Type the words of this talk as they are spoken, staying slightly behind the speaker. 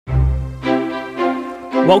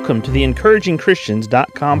Welcome to the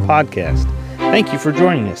EncouragingChristians.com podcast. Thank you for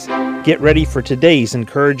joining us. Get ready for today's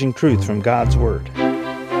encouraging truth from God's Word.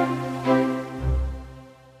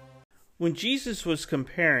 When Jesus was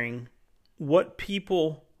comparing what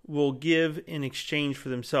people will give in exchange for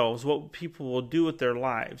themselves, what people will do with their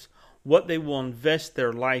lives, what they will invest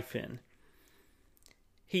their life in,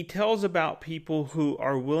 he tells about people who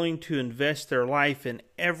are willing to invest their life in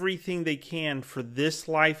everything they can for this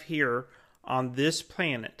life here on this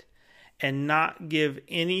planet and not give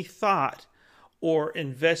any thought or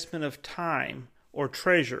investment of time or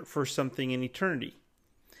treasure for something in eternity.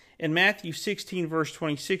 In Matthew 16 verse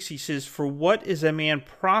 26 he says, "For what is a man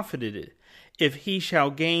profited if he shall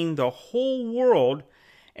gain the whole world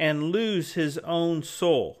and lose his own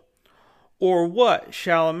soul? Or what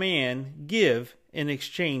shall a man give in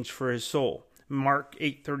exchange for his soul?" Mark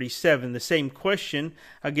 8:37, the same question,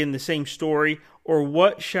 again the same story. Or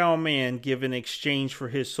what shall a man give in exchange for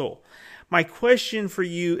his soul? My question for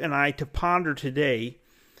you and I to ponder today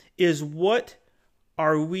is, what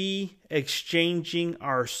are we exchanging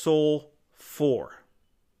our soul for?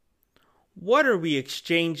 What are we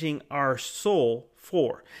exchanging our soul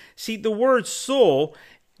for? See, the word soul,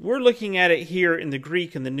 we're looking at it here in the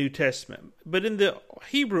Greek in the New Testament. But in the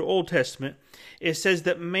Hebrew Old Testament, it says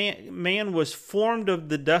that man was formed of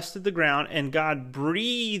the dust of the ground, and God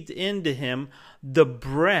breathed into him the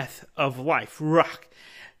breath of life. Ruach.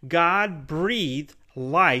 God breathed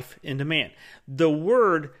life into man. The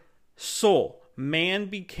word soul, man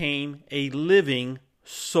became a living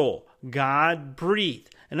soul. God breathed.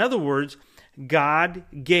 In other words, God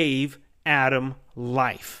gave Adam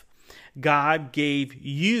life. God gave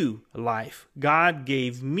you life. God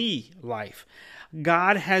gave me life.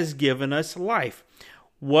 God has given us life.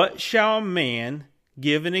 What shall a man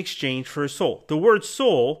give in exchange for a soul? The word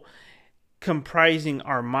soul, comprising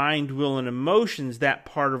our mind, will, and emotions, that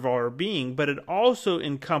part of our being, but it also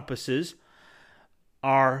encompasses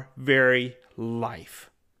our very life.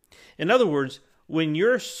 In other words, when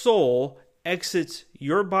your soul exits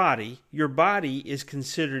your body is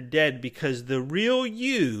considered dead, because the real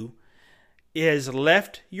you has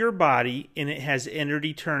left your body and it has entered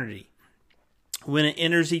eternity. When it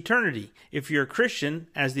enters eternity, if you're a Christian,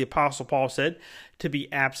 as the Apostle Paul said, to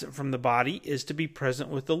be absent from the body is to be present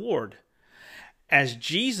with the Lord. As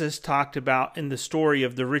Jesus talked about in the story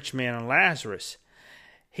of the rich man and Lazarus,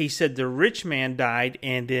 he said the rich man died,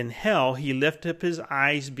 and in hell he lifted up his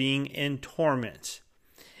eyes, being in torments.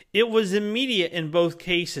 It was immediate in both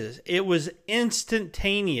cases. It was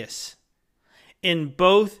instantaneous in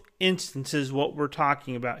both instances, what we're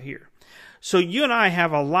talking about here. So you and I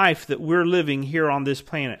have a life that we're living here on this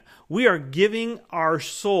planet. We are giving our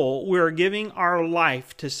soul, we are giving our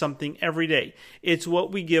life to something every day. It's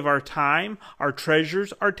what we give our time, our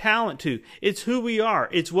treasures, our talent to. It's who we are.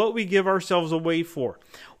 It's what we give ourselves away for.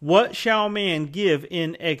 What shall man give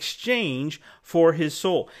in exchange for his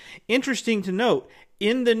soul? Interesting to note,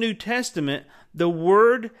 in the New Testament, the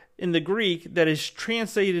word in the Greek that is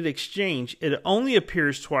translated exchange, it only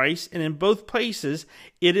appears twice, and in both places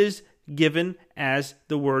it is given as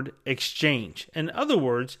the word exchange. In other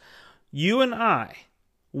words, you and I,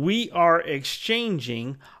 we are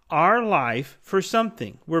exchanging our life for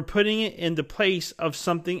something. We're putting it in the place of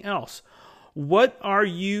something else. What are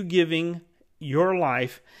you giving your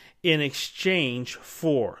life in exchange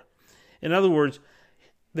for? In other words,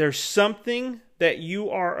 there's something that you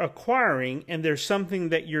are acquiring, and there's something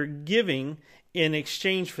that you're giving in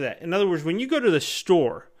exchange for that. In other words, when you go to the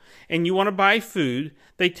store and you want to buy food,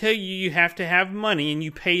 they tell you you have to have money, and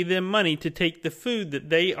you pay them money to take the food that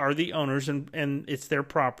they are the owners and it's their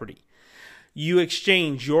property. You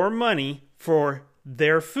exchange your money for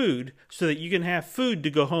their food so that you can have food to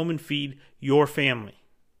go home and feed your family.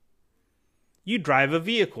 You drive a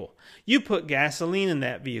vehicle. You put gasoline in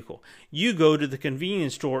that vehicle. You go to the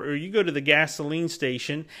convenience store, or you go to the gasoline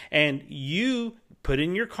station, and you put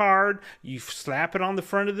in your card, you slap it on the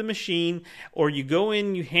front of the machine, or you go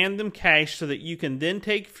in, you hand them cash so that you can then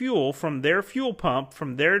take fuel from their fuel pump,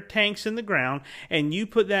 from their tanks in the ground, and you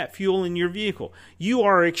put that fuel in your vehicle. You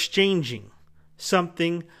are exchanging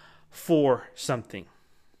something for something.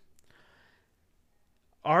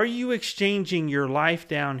 Are you exchanging your life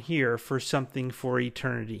down here for something for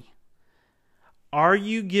eternity? Are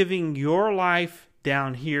you giving your life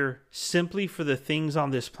down here simply for the things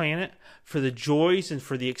on this planet, for the joys and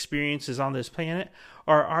for the experiences on this planet?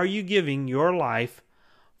 Or are you giving your life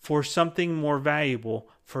for something more valuable,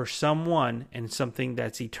 for someone and something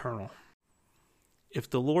that's eternal? If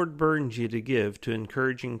the Lord burdens you to give to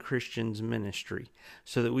Encouraging Christians Ministry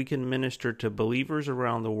so that we can minister to believers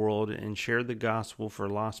around the world and share the gospel for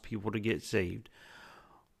lost people to get saved,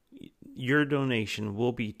 your donation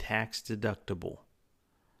will be tax deductible.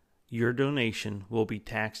 Your donation will be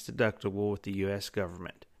tax deductible with the U.S.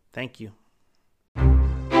 government. Thank you.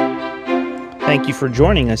 Thank you for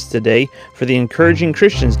joining us today for the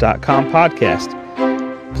EncouragingChristians.com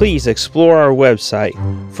podcast. Please explore our website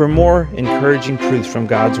for more encouraging truths from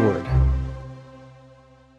God's Word.